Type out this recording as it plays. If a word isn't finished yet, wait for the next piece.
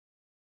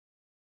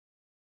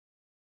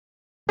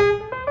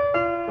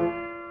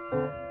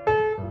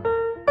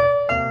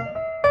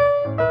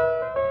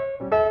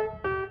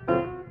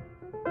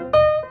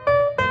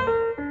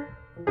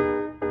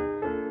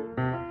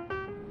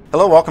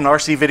Hello, welcome to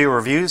RC Video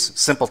Reviews.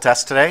 Simple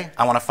test today.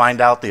 I want to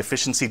find out the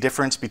efficiency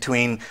difference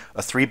between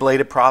a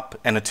 3-bladed prop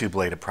and a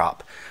 2-bladed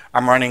prop.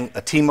 I'm running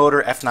a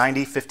T-Motor F90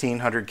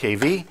 1500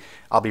 kV.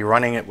 I'll be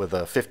running it with a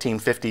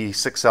 1550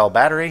 6-cell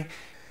battery,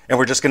 and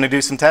we're just going to do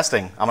some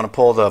testing. I'm going to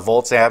pull the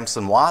volts, amps,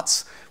 and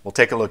watts. We'll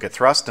take a look at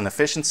thrust and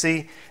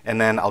efficiency,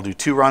 and then I'll do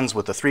 2 runs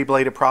with the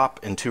 3-bladed prop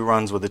and 2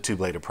 runs with the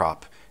 2-bladed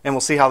prop, and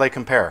we'll see how they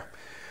compare.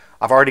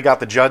 I've already got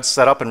the Judge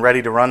set up and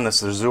ready to run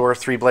this Azure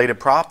 3-bladed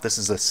prop. This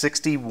is a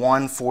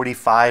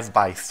 6145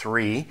 by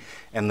 3,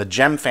 and the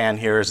Gemfan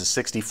here is a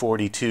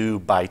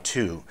 6042 by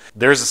 2.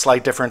 There's a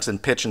slight difference in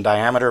pitch and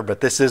diameter,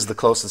 but this is the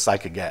closest I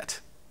could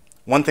get.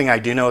 One thing I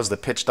do know is the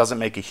pitch doesn't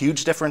make a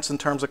huge difference in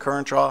terms of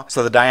current draw,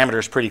 so the diameter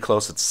is pretty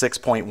close. It's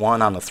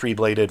 6.1 on the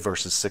 3-bladed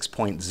versus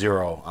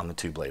 6.0 on the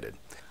 2-bladed.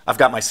 I've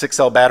got my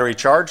 6-cell battery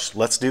charged.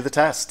 Let's do the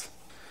test.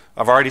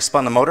 I've already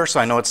spun the motor,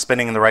 so I know it's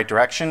spinning in the right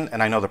direction,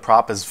 and I know the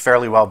prop is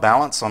fairly well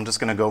balanced, so I'm just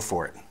going to go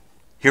for it.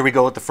 Here we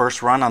go with the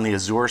first run on the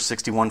Azure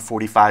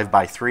 6145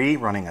 by 3,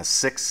 running a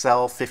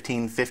 6-cell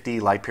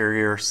 1550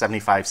 Liperior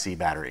 75C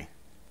battery.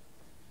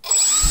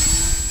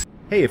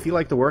 Hey, if you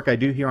like the work I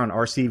do here on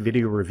RC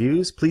Video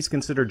Reviews, please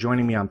consider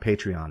joining me on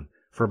Patreon.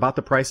 For about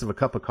the price of a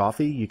cup of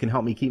coffee, you can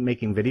help me keep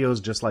making videos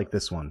just like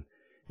this one.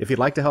 If you'd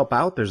like to help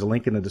out, there's a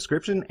link in the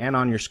description and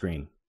on your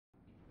screen.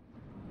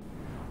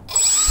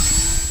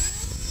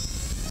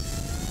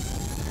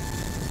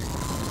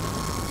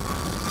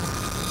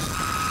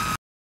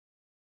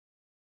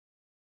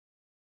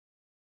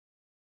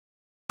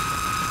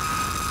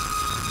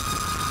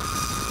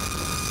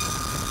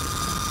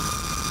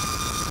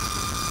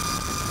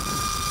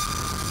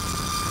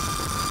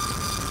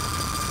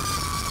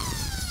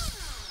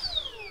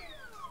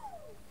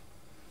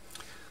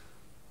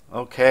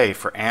 Okay,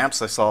 for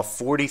amps I saw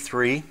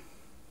 43.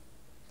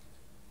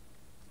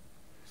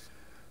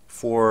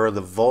 For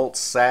the volt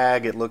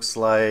sag it looks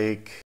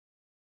like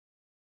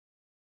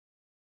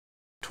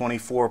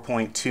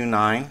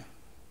 24.29.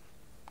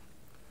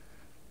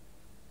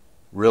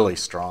 Really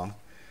strong.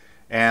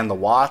 And the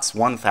watts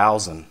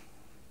 1000.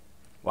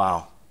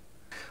 Wow.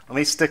 Let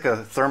me stick a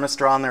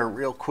thermistor on there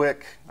real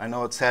quick. I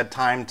know it's had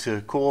time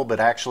to cool, but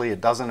actually it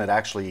doesn't. It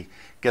actually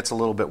gets a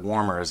little bit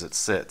warmer as it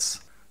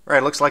sits. All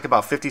right, looks like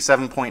about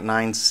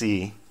 57.9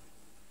 C.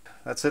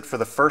 That's it for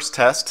the first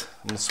test.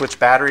 I'm going to switch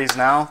batteries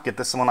now, get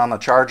this one on the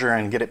charger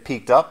and get it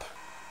peaked up.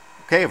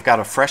 Okay, I've got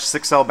a fresh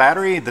 6-cell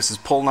battery. This is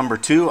pull number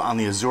 2 on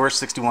the Azure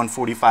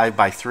 6145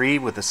 by 3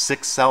 with a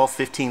 6-cell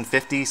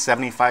 1550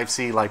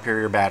 75C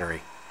Liperior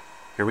battery.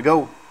 Here we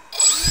go.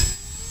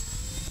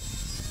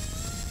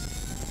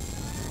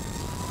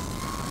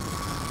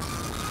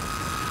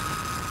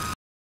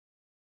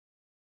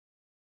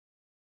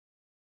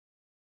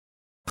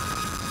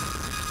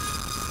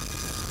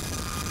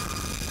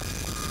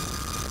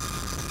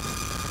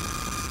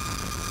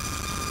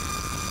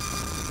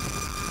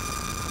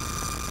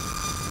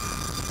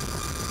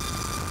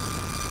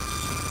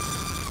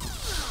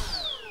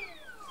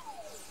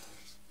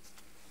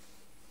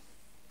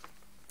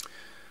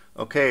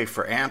 Okay,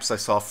 for amps I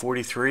saw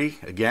 43,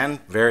 again,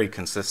 very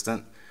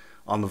consistent.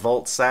 On the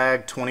volt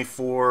sag,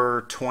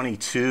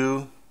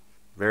 2422,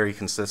 very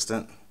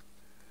consistent.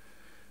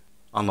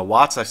 On the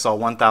watts I saw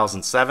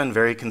 1007,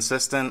 very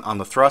consistent. On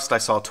the thrust I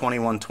saw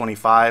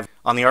 2125.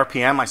 On the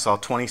RPM I saw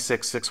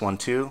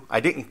 26612. I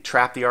didn't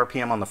trap the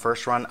RPM on the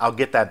first run. I'll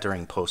get that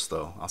during post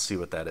though. I'll see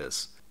what that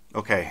is.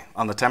 Okay,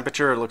 on the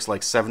temperature it looks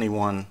like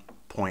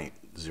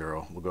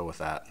 71.0. We'll go with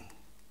that.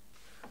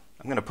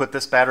 I'm going to put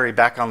this battery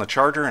back on the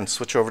charger and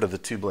switch over to the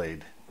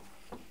 2-blade.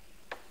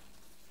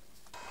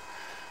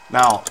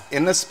 Now,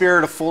 in the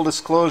spirit of full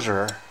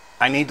disclosure,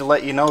 I need to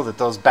let you know that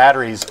those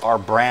batteries are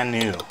brand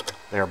new.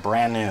 They are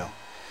brand new.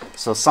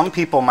 So some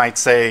people might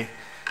say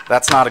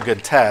that's not a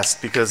good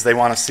test because they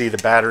want to see the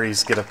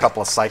batteries get a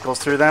couple of cycles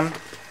through them.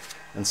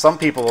 And some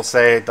people will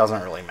say it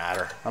doesn't really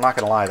matter. I'm not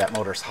going to lie, that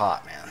motor's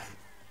hot, man.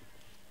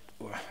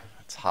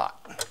 It's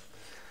hot.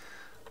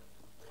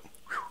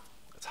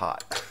 It's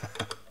hot.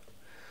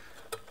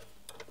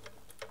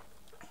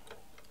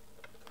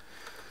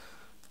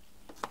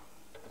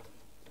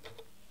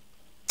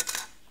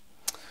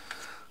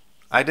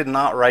 I did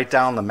not write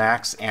down the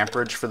max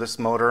amperage for this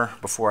motor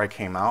before I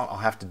came out. I'll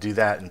have to do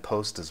that in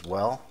post as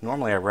well.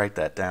 Normally I write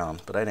that down,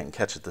 but I didn't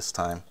catch it this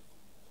time.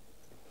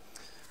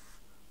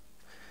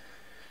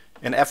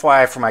 And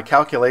FYI, for my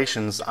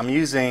calculations, I'm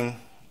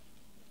using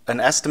an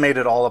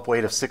estimated all-up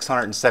weight of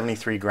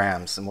 673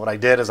 grams. And what I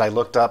did is I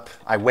looked up,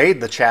 I weighed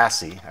the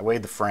chassis, I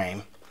weighed the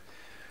frame,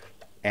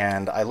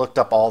 and I looked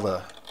up all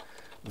the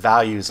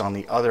values on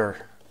the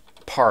other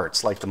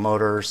parts, like the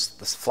motors,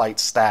 the flight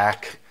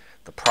stack,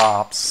 the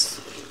props,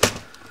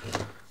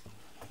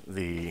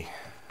 I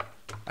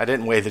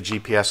didn't weigh the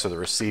GPS or the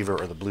receiver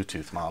or the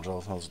Bluetooth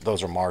module.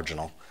 Those are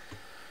marginal.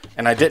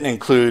 And I didn't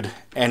include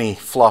any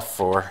fluff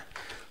for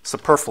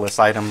superfluous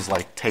items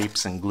like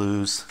tapes and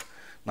glues.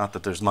 Not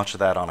that there's much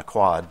of that on a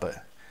quad,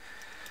 but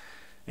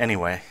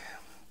anyway.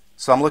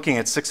 So I'm looking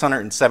at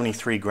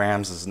 673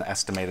 grams as an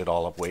estimated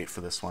all-up weight for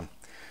this one.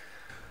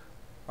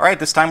 All right,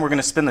 this time we're going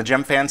to spin the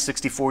Gemfan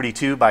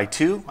 6042 by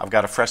 2. I've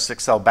got a fresh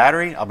 6-cell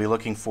battery. I'll be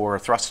looking for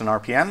thrust and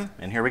RPM,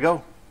 and here we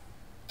go.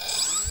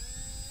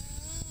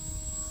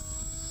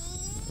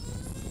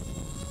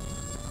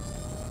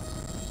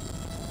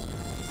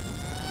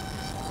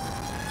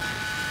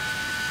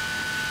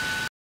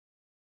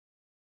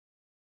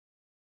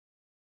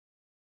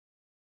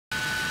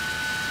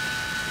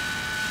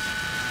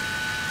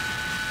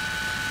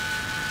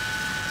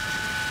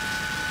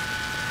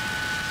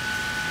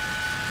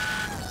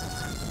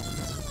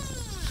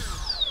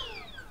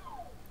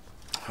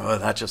 Oh,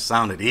 that just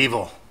sounded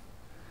evil.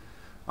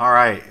 All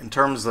right, in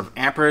terms of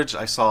amperage,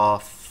 I saw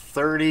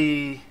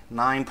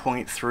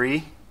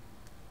 39.3.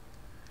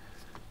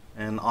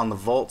 And on the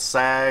volt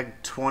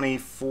sag,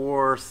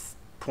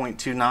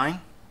 24.29.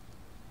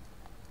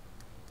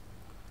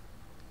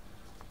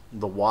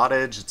 The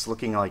wattage, it's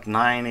looking like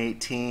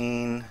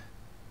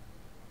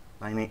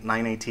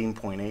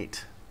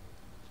 918.8.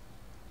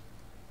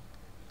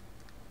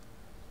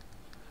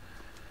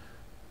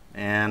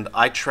 And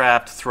I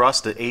trapped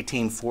thrust at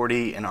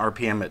 1840 and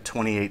RPM at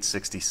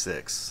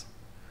 2866.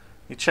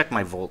 Let me check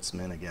my volts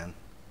min again.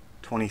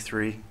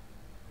 23.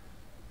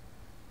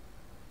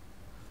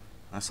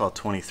 I saw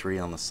 23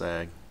 on the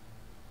sag.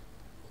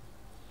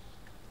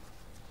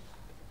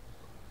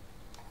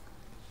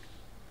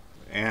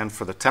 And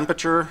for the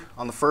temperature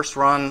on the first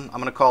run, I'm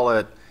going to call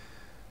it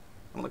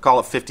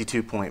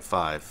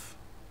 52.5.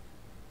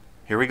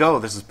 Here we go.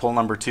 This is pull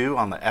number 2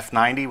 on the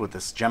F90 with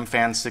this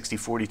Gemfan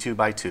 6042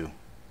 by 2.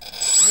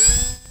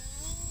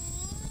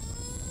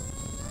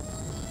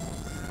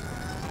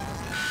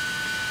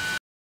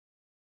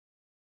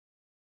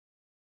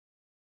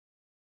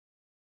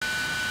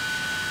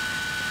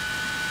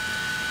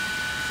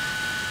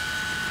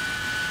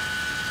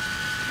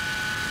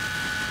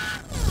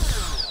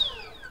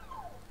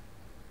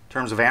 In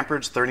terms of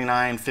amperage,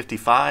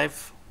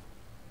 39.55.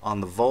 On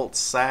the volt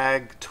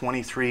sag,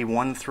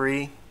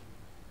 23.13.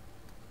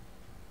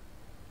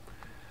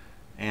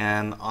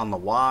 And on the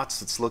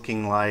watts, it's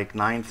looking like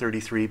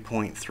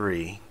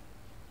 933.3.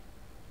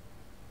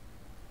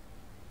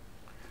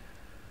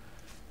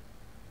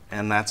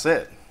 And that's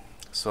it.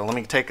 So let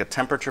me take a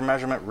temperature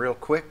measurement real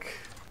quick.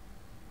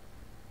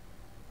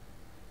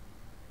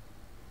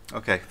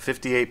 Okay,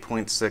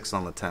 58.6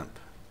 on the temp.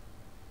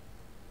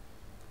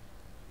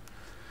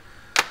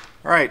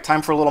 All right,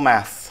 time for a little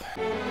math.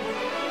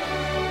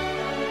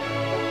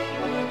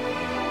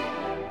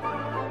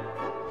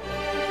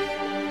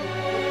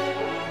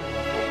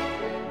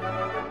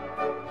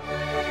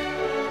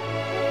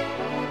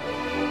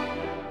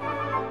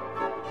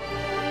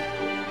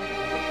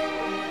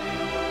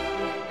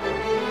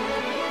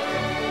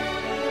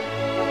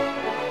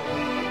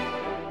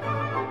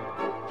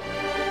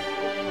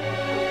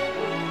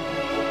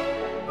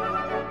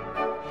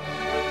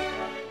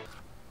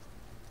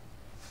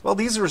 Well,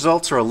 these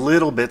results are a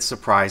little bit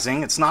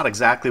surprising. It's not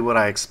exactly what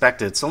I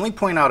expected. So let me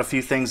point out a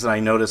few things that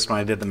I noticed when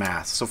I did the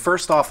math. So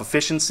first off,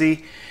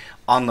 efficiency.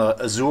 On the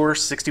Azure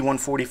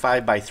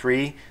 6145 by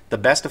 3, the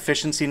best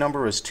efficiency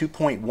number is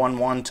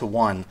 2.11 to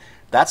 1.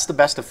 That's the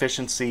best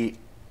efficiency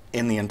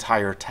in the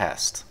entire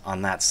test.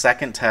 On that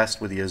second test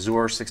with the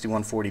Azure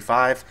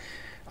 6145,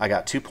 I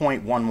got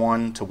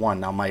 2.11 to 1.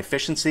 Now my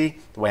efficiency,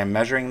 the way I'm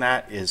measuring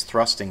that is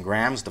thrust in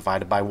grams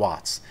divided by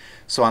watts.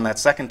 So on that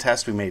second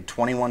test we made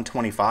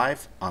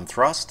 2125 on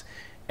thrust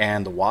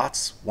and the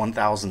watts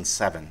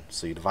 1007.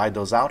 So you divide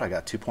those out, I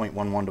got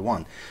 2.11 to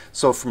 1.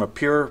 So from a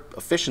pure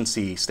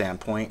efficiency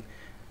standpoint,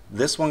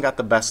 this one got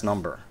the best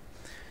number.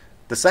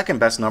 The second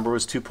best number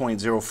was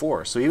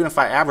 2.04. So even if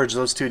I average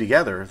those two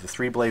together, the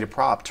 3-bladed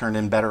prop turned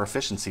in better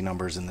efficiency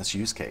numbers in this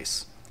use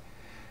case.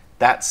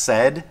 That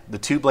said, the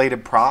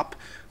 2-bladed prop,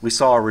 we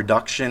saw a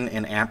reduction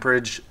in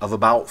amperage of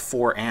about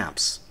 4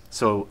 amps.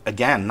 So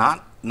again,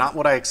 not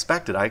what I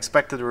expected. I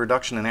expected the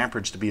reduction in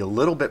amperage to be a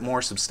little bit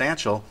more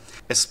substantial,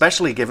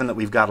 especially given that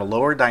we've got a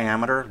lower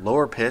diameter,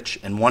 lower pitch,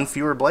 and one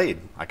fewer blade.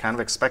 I kind of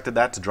expected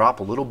that to drop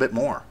a little bit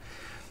more.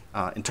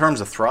 In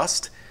terms of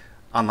thrust,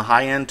 on the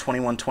high end,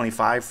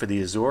 2125 for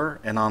the Azure,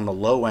 and on the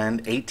low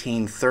end,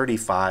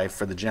 1835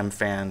 for the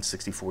Gemfan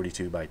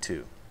 6042 by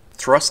 2.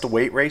 Thrust to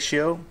weight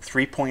ratio,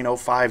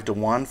 3.05 to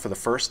 1 for the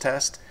first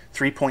test,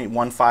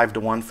 3.15 to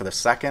 1 for the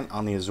second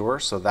on the Azure,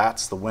 so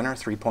that's the winner,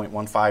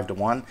 3.15 to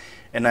 1.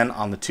 And then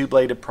on the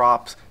 2-bladed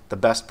props, the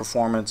best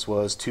performance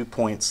was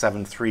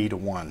 2.73 to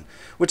 1,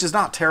 which is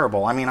not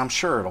terrible. I mean, I'm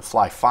sure it'll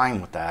fly fine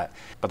with that.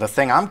 But the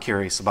thing I'm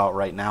curious about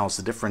right now is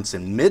the difference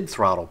in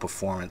mid-throttle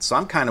performance. So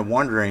I'm kind of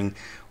wondering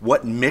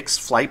what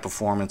mixed flight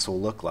performance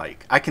will look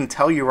like. I can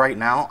tell you right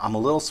now, I'm a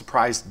little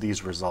surprised at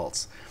these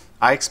results.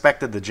 I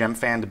expected the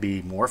Gemfan to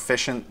be more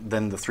efficient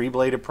than the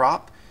 3-bladed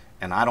prop,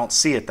 and I don't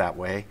see it that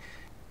way.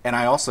 And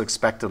I also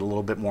expected a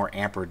little bit more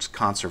amperage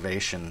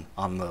conservation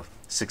on the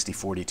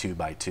 6042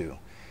 by 2.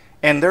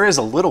 And there is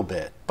a little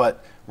bit,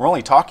 but we're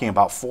only talking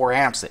about 4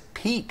 amps at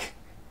peak.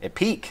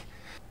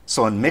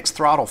 So in mixed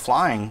throttle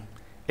flying,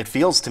 it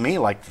feels to me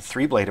like the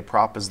 3-bladed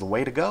prop is the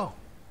way to go.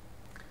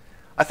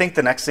 I think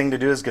the next thing to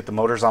do is get the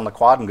motors on the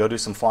quad and go do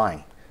some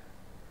flying.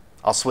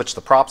 I'll switch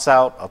the props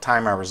out, I'll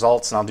time my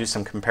results, and I'll do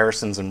some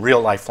comparisons in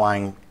real life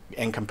flying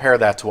and compare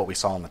that to what we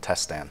saw in the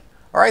test stand.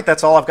 Alright,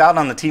 that's all I've got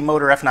on the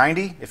T-Motor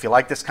F90. If you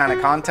like this kind of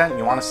content and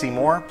you want to see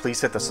more,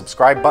 please hit the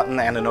subscribe button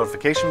and the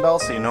notification bell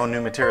so you know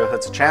new material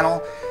hits the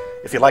channel.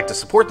 If you'd like to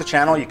support the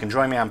channel, you can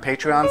join me on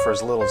Patreon for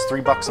as little as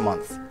 $3 a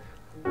month.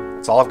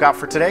 That's all I've got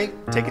for today.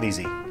 Take it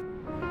easy.